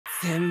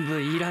Oh,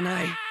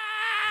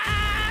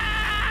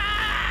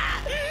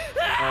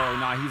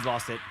 nah, he's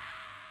lost it.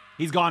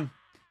 He's gone.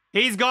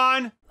 He's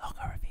gone.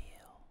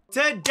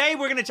 Today,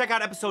 we're gonna check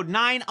out episode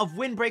 9 of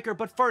Windbreaker,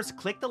 but first,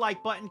 click the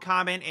like button,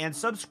 comment, and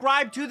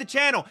subscribe to the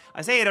channel.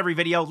 I say it every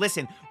video.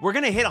 Listen, we're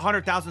gonna hit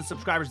 100,000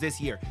 subscribers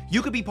this year.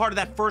 You could be part of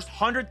that first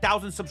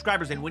 100,000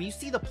 subscribers, and when you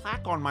see the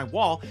plaque on my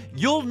wall,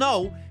 you'll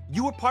know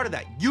you were part of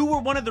that. You were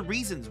one of the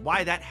reasons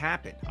why that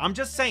happened. I'm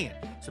just saying.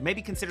 So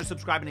maybe consider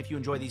subscribing if you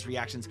enjoy these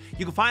reactions.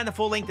 You can find the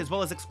full link as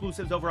well as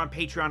exclusives over on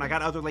Patreon. I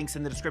got other links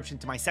in the description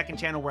to my second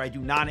channel where I do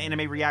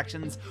non-anime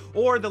reactions,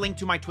 or the link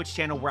to my Twitch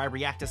channel where I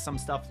react to some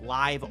stuff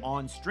live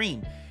on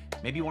stream.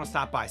 Maybe you want to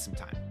stop by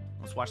sometime.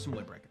 Let's watch some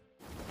Windbreaker.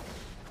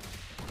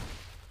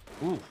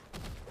 Ooh.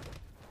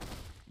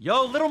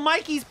 Yo, little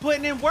Mikey's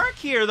putting in work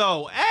here,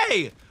 though.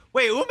 Hey!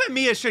 Wait,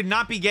 UMEMIYA should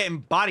not be getting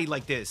bodied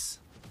like this.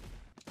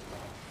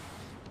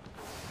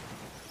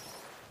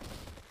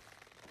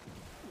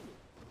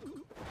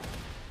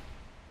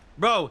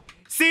 Bro,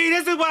 see,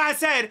 this is what I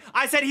said.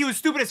 I said he was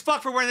stupid as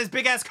fuck for wearing this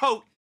big-ass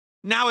coat.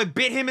 Now it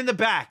bit him in the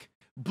back.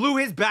 Blew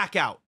his back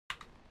out.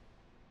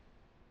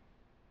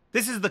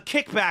 This is the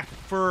kickback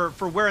for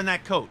wearing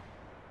that coat.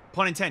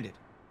 Pun intended.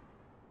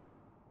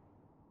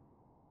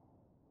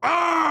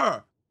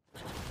 Ah!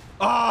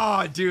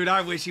 Oh, dude,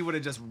 I wish he would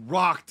have just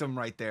rocked him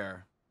right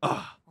there.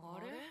 Ugh.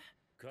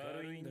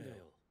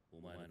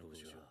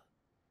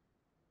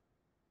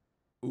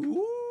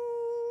 Ooh,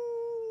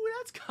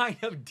 that's kind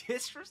of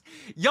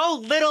disrespectful. Yo,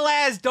 little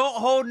ass don't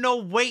hold no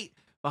weight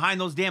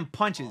behind those damn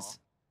punches.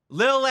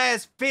 Little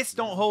ass fists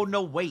don't hold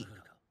no weight.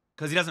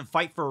 Because he doesn't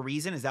fight for a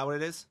reason? Is that what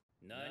it is?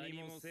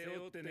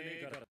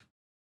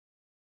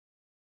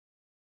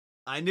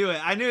 I knew it.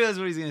 I knew that's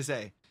what he's gonna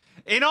say.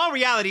 In all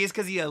reality, it's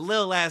because he's a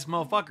little ass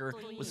motherfucker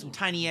with some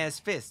tiny ass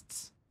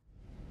fists.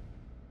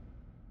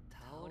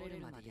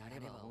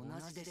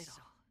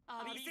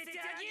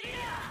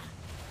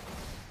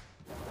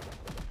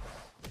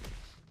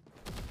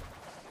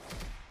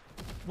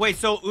 Wait,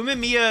 so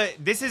UMEMIYA,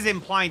 this is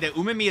implying that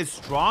UMEMIYA is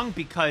strong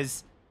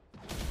because...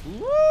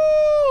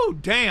 Woo!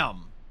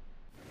 Damn!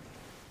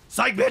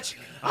 Psych, bitch!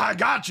 I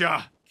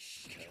gotcha!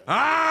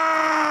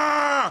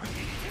 Ah!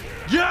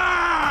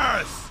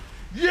 Yes!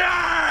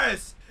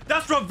 Yes!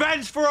 That's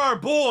revenge for our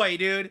boy,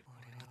 dude!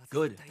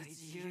 Good.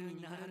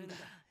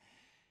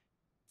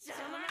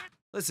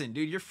 Listen,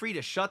 dude, you're free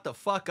to shut the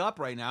fuck up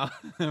right now,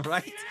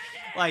 right?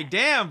 Like,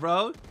 damn,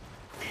 bro.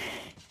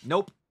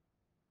 Nope.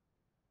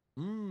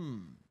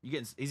 You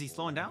getting... Is he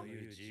slowing down?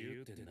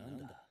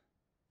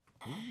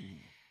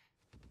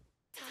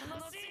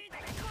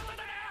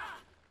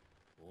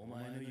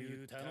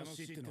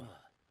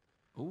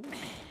 Ooh.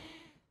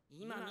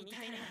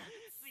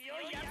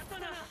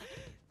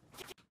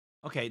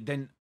 Okay,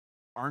 then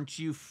aren't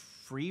you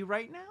free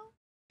right now?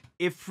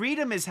 If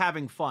freedom is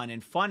having fun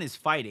and fun is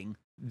fighting,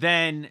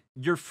 then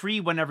you're free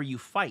whenever you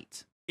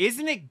fight.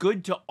 Isn't it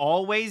good to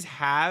always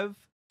have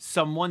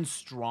someone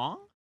strong?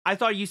 I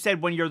thought you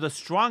said when you're the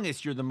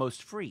strongest, you're the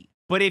most free.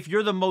 But if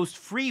you're the most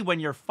free when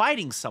you're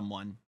fighting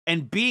someone,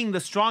 and being the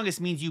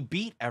strongest means you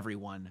beat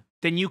everyone,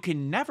 then you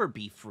can never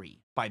be free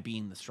by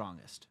being the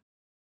strongest.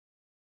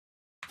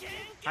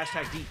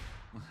 Hashtag deep.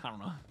 I don't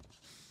know.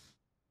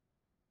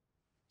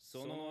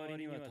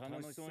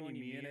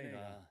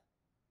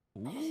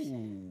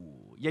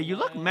 Ooh. Yeah, you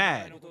look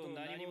mad.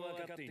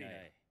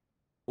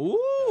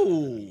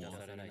 Ooh.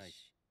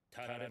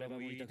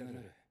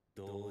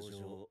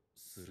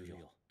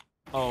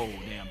 Oh,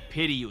 damn.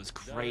 Pity was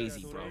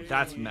crazy, bro.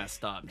 That's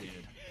messed up,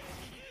 dude.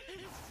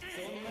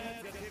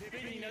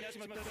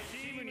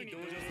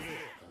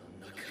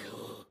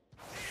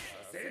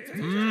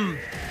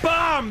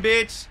 Bomb,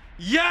 bitch!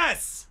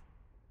 Yes!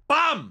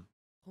 Bomb!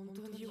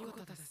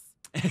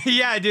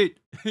 Yeah, dude.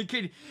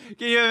 Can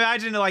you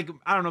imagine, like,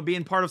 I don't know,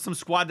 being part of some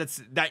squad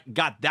that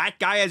got that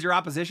guy as your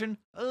opposition?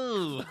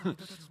 Ugh. Ugh,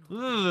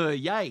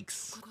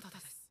 yikes.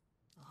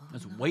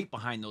 There's weight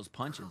behind those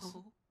punches.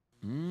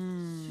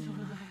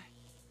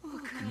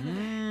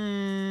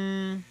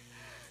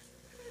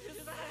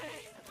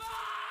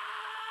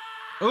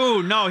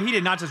 Oh, no, he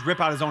did not just rip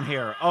out his own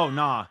hair. Oh,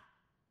 nah.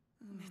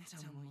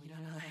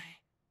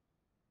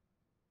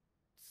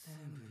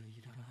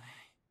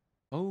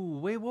 Oh,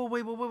 wait,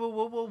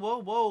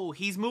 whoa.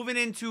 He's moving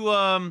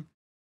into,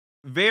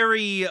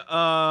 very,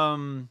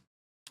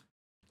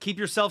 keep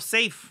yourself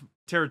safe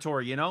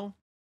territory, you know?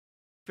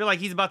 I feel like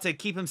he's about to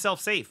keep himself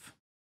safe.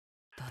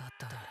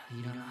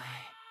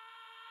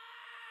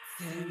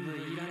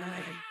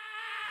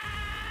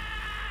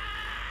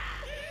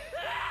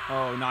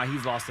 Oh, nah,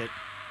 he's lost it.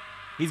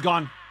 He's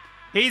gone.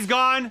 He's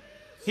gone.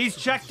 He's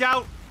checked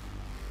out.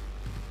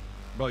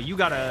 Bro, you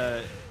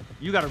gotta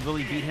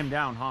really beat him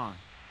down, huh?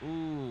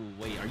 Ooh,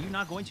 wait, are you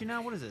not going to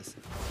now? What is this?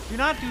 Do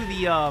not do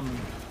the,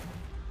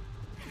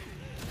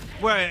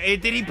 Wait,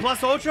 did he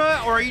plus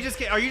ultra? Or are you just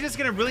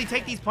gonna really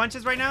take these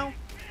punches right now?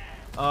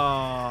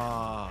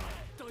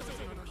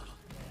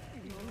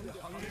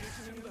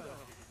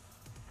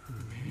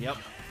 Yep,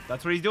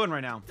 that's what he's doing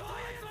right now.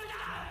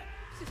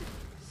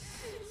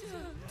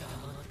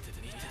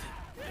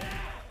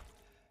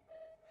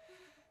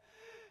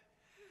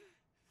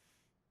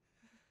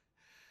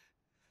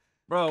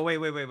 Bro, wait.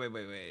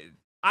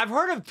 I've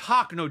heard of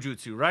talk no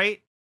jutsu,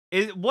 right?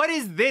 What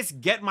is this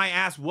get my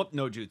ass whooped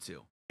no jutsu?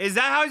 Is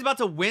that how he's about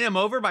to win him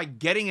over by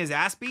getting his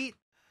ass beat?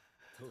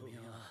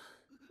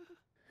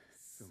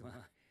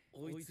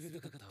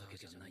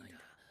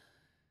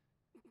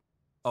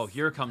 Oh,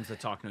 here comes the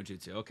talk no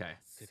jutsu. Okay.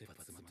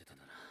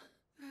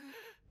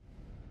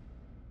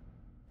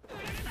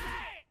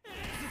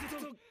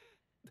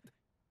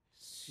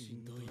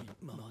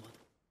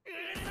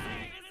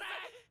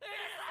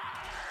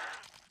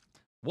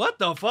 What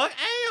the fuck?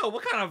 Ayo,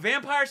 what kind of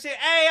vampire shit?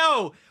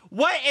 Ayo,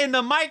 what in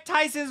the Mike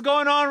Tyson's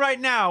going on right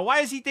now?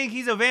 Why does he think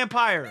he's a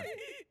vampire?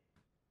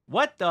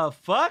 What the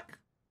fuck?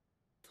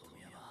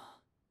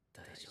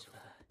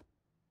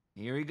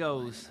 Here he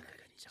goes.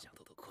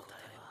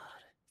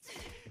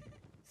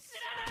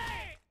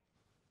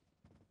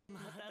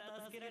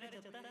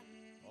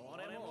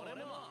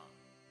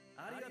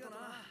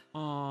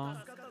 Aww.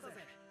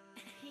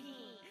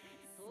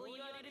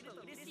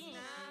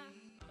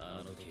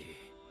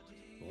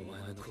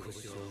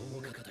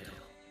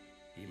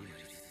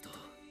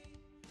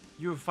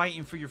 You were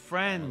fighting for your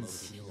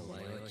friends.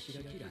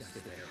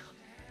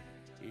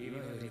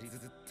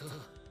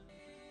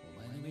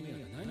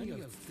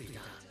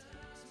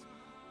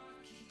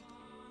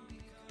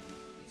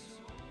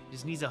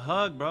 Just needs a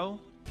hug, bro.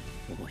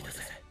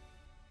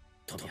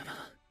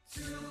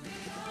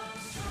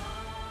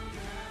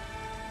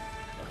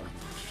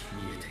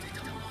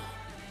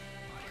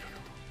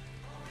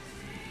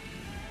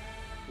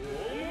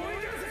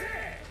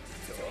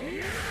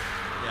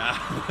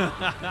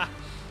 Yeah.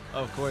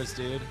 Of course,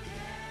 dude.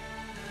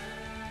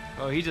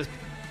 Oh, he just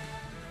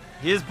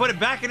put it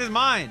back in his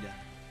mind.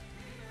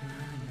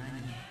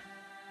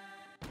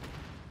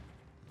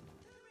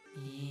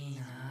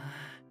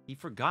 He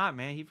forgot,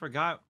 man. He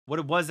forgot what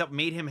it was that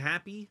made him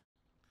happy.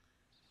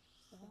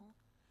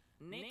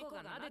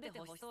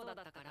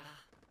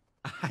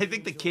 I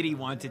think the kitty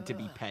wanted to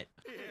be pet.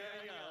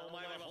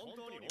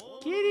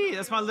 Kitty,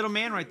 that's my little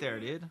man right there,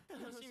 dude.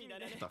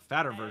 That's the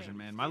fatter version,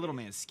 man. My little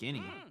man's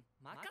skinny.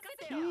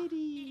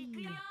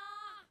 Kitty.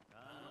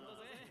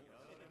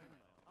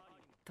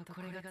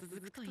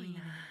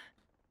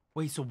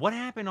 Wait, so what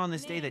happened on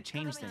this day that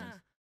changed things?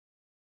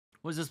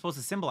 What was this supposed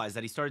to symbolize?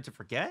 That he started to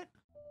forget?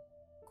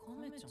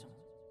 Wait,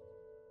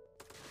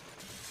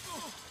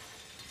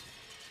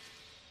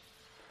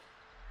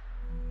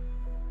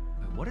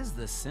 what is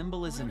the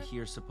symbolism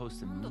here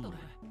supposed to mean?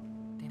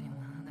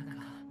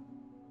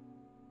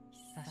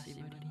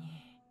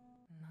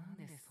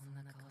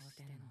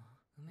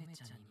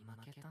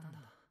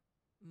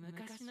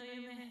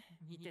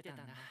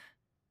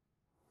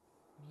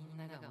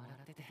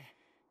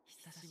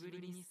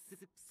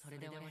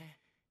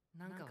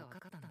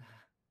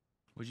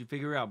 What'd you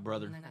figure out,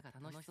 brother?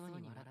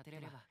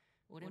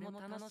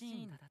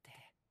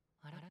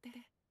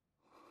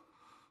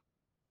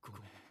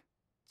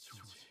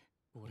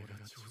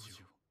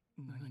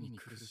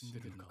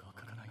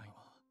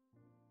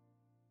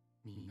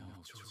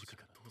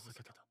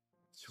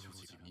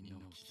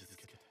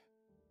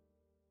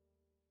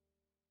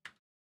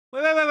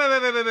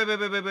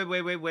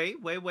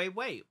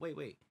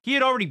 Wait. He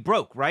had already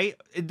broke, right?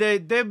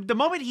 The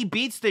moment he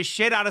beats the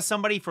shit out of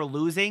somebody for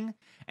losing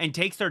and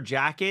takes their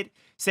jacket,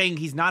 saying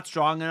he's not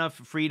strong enough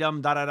for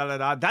freedom,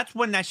 that's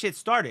when that shit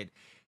started.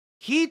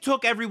 He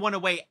took everyone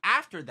away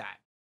after that.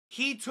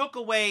 He took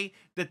away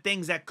the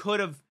things that could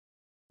have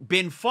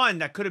been fun,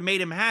 that could have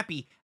made him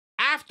happy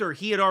after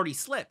he had already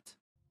slipped.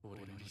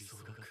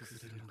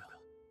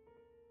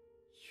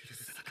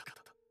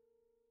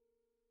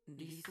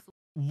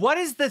 What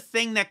is the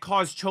thing that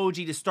caused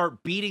Choji to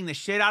start beating the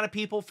shit out of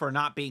people for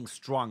not being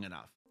strong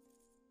enough?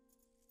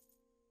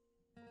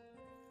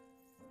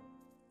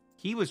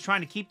 He was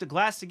trying to keep the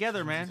glass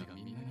together, man.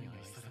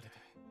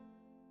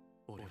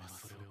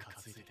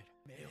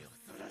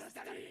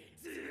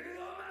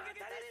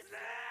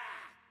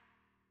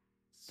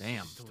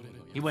 Damn.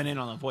 He went in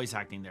on the voice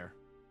acting there.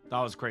 That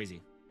was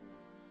crazy.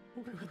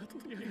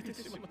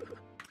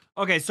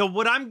 Okay, so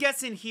what I'm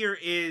guessing here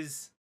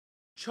is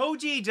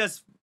Choji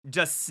just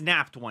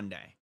snapped one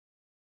day.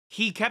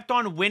 He kept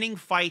on winning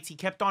fights. He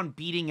kept on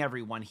beating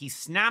everyone. He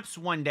snaps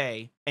one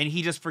day, and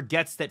he just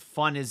forgets that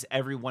fun is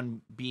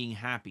everyone being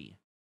happy.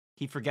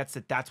 He forgets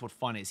that that's what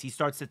fun is. He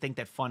starts to think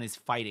that fun is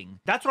fighting.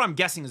 That's what I'm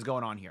guessing is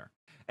going on here.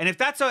 And if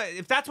that's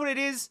what it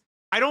is,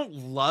 I don't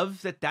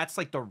love that that's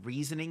like the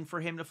reasoning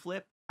for him to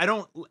flip. I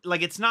don't,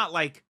 like, it's not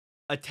like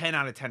a 10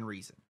 out of 10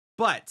 reason.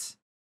 But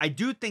I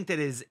do think that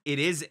it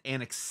is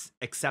an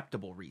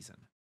acceptable reason.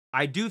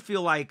 I do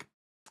feel like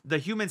the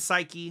human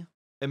psyche,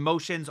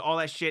 emotions, all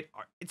that shit,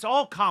 it's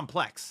all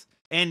complex.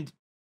 And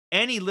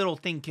any little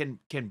thing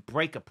can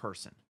break a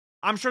person.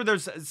 I'm sure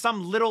there's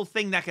some little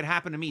thing that could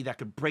happen to me that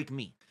could break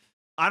me.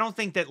 I don't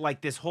think that,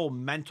 like, this whole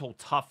mental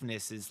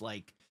toughness is,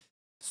 like,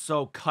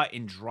 so cut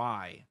and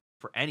dry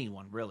for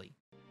anyone, really.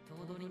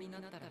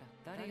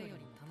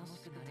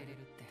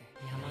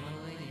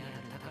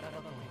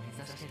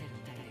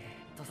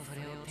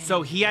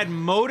 So he had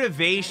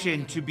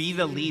motivation to be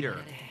the leader.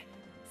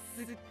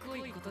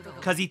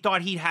 because he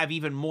thought he'd have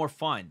even more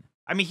fun.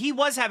 I mean, he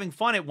was having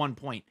fun at one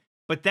point,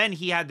 but then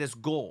he had this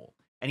goal,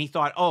 and he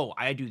thought, oh,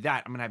 I do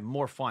that, I'm gonna have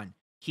more fun.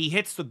 He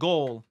hits the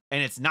goal,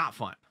 and it's not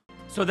fun.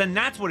 So then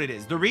that's what it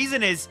is. The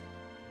reason is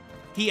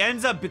he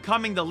ends up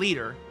becoming the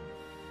leader,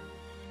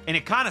 and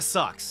it kind of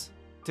sucks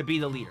to be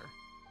the leader.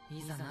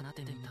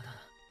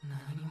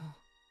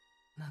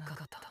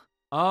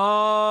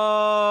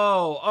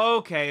 Oh,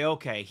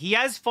 okay. He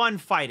has fun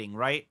fighting,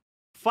 right?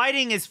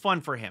 Fighting is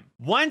fun for him.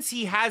 Once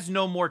he has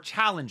no more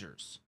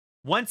challengers,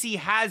 once he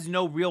has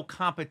no real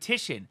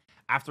competition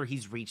after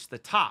he's reached the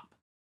top,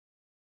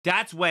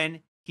 that's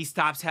when he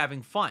stops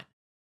having fun.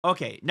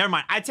 Okay, never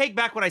mind. I take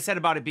back what I said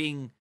about it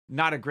being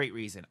not a great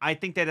reason. I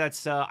think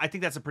that's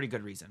a pretty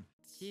good reason.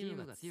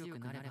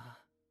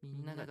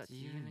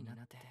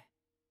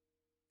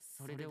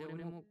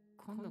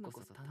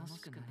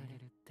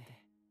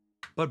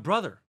 But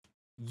brother,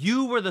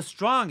 you were the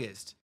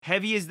strongest.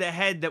 Heavy is the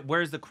head that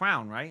wears the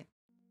crown, right?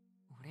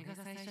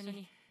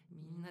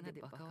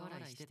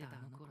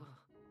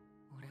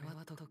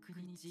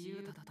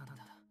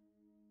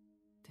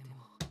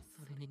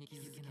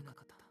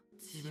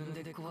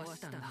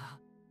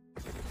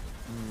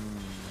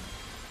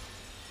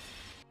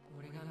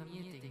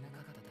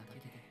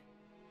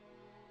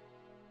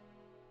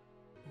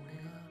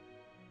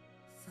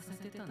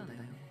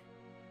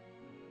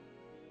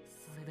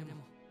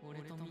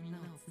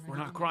 We're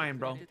not crying,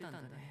 bro.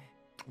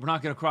 We're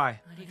not gonna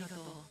cry. This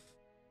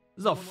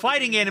is a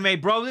fighting anime,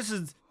 bro. This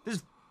is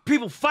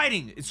people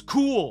fighting. It's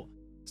cool.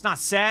 It's not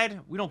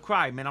sad. We don't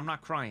cry, man. I'm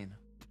not crying.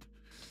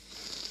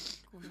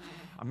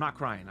 I'm not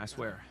crying, I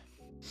swear.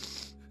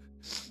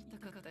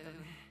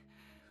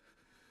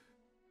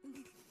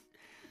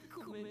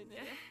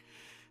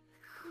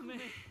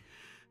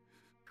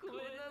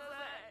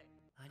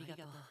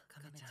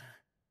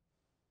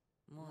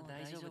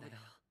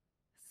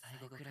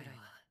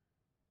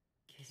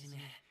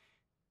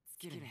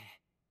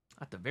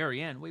 At the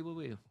very end? Wait.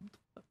 What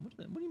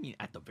do you mean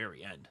at the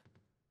very end?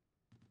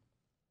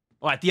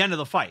 Oh, at the end of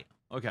the fight.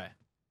 Okay.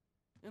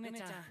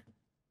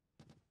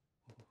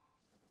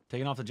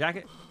 Taking off the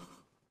jacket?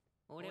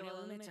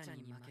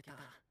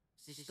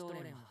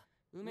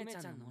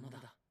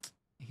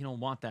 He don't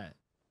want that.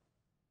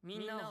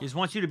 He just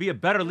wants you to be a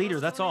better leader,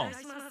 that's all.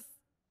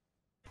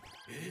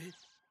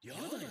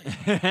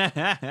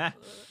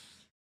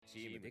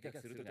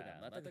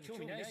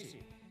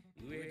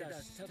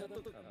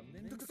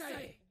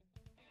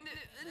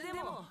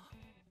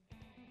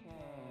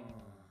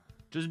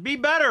 Just be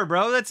better,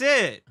 bro. That's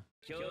it.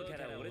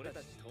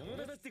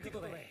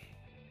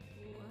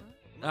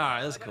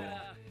 Alright, that's cool.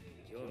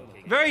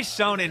 Very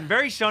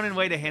shonen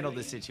way to handle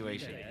this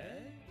situation.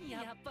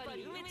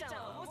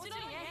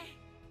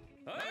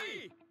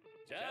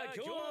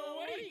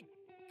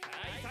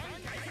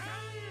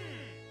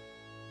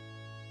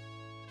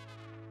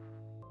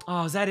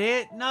 Oh, is that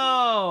it?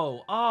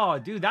 No. Oh,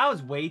 dude, that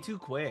was way too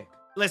quick.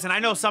 Listen, I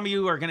know some of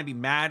you are gonna be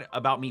mad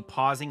about me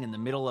pausing in the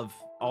middle of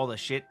all the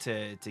shit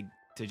to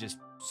just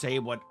say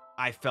what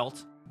I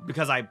felt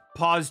because I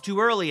paused too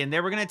early and they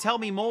were gonna tell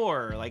me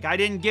more. Like, I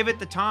didn't give it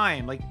the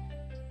time. Like,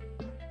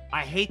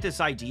 I hate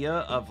this idea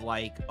of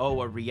like,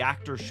 oh, a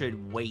reactor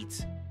should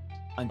wait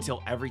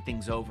until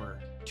everything's over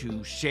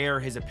to share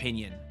his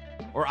opinion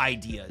or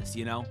ideas,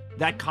 you know?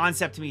 That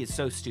concept to me is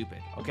so stupid,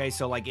 okay?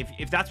 So like,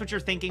 if that's what you're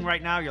thinking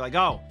right now, you're like,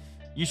 oh,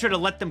 you should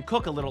have let them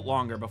cook a little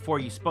longer before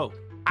you spoke.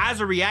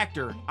 As a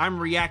reactor, I'm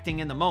reacting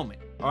in the moment,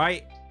 all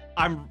right?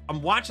 I'm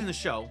watching the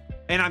show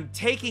and I'm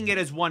taking it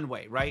as one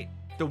way, right?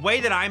 The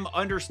way that I'm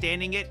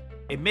understanding it,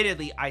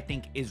 admittedly, I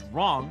think is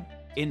wrong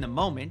in the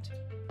moment,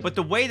 but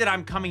the way that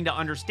I'm coming to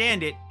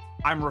understand it,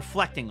 I'm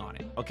reflecting on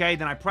it, okay?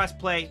 Then I press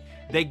play,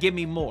 they give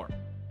me more,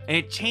 and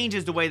it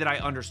changes the way that I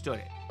understood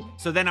it.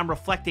 So then I'm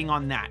reflecting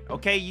on that,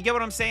 okay? You get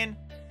what I'm saying?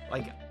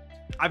 Like,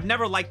 I've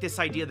never liked this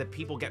idea that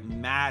people get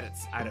mad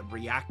at a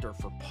reactor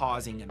for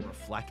pausing and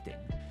reflecting.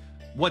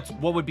 What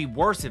would be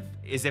worse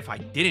is if I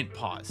didn't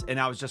pause and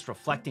I was just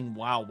reflecting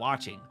while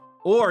watching.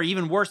 Or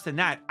even worse than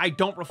that, I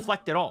don't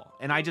reflect at all.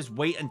 And I just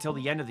wait until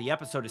the end of the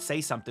episode to say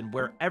something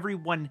where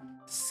everyone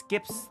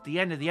skips the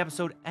end of the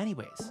episode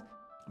anyways.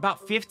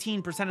 About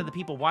 15% of the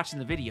people watching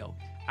the video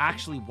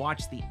actually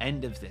watch the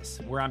end of this,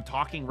 where I'm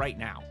talking right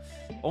now.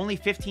 Only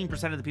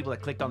 15% of the people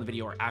that clicked on the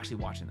video are actually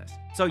watching this.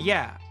 So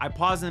yeah, I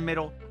pause in the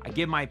middle, I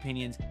give my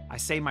opinions, I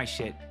say my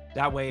shit.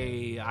 That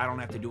way I don't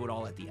have to do it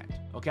all at the end,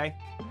 okay?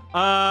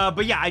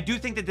 But yeah, I do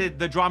think that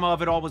the drama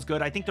of it all was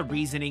good. I think the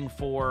reasoning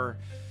for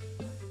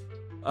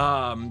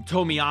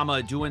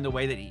Tomiyama doing the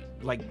way that he,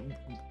 like,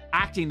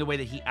 acting the way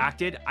that he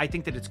acted, I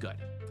think that it's good.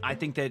 I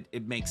think that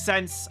it makes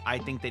sense. I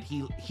think that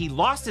he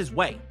lost his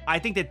way. I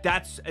think that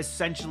that's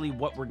essentially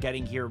what we're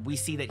getting here. We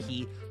see that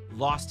he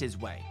lost his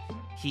way.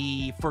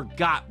 He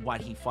forgot what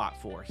he fought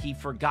for. He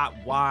forgot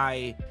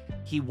why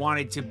he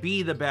wanted to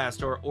be the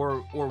best or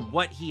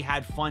what he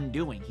had fun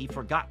doing. He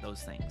forgot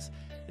those things.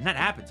 And that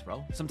happens,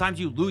 bro.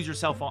 Sometimes you lose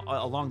yourself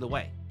along the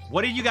way.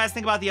 What did you guys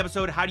think about the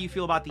episode? How do you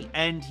feel about the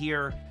end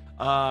here?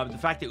 The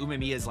fact that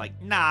Umemiya is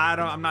like, nah,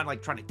 I'm not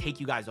like trying to take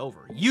you guys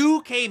over.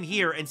 You came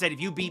here and said, if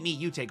you beat me,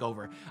 you take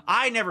over.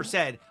 I never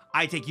said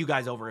I take you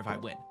guys over if I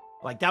win.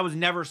 Like, that was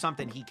never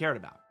something he cared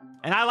about.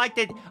 And I like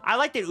that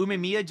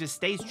Umemiya just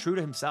stays true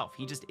to himself.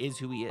 He just is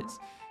who he is.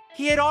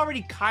 He had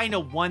already kind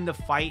of won the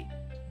fight,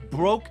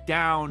 broke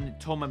down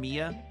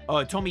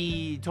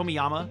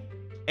Tomiyama,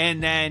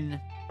 and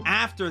then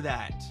after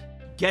that,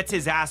 gets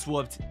his ass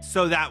whooped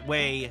so that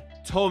way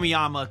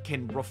Tomiyama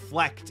can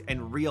reflect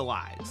and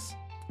realize.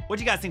 What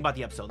do you guys think about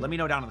the episode? Let me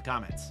know down in the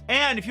comments.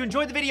 And if you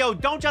enjoyed the video,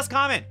 don't just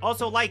comment.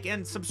 Also like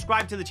and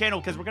subscribe to the channel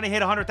because we're going to hit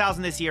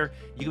 100,000 this year.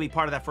 You can be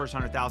part of that first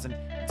 100,000.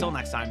 Until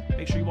next time,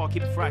 make sure you all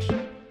keep it fresh.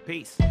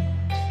 Peace.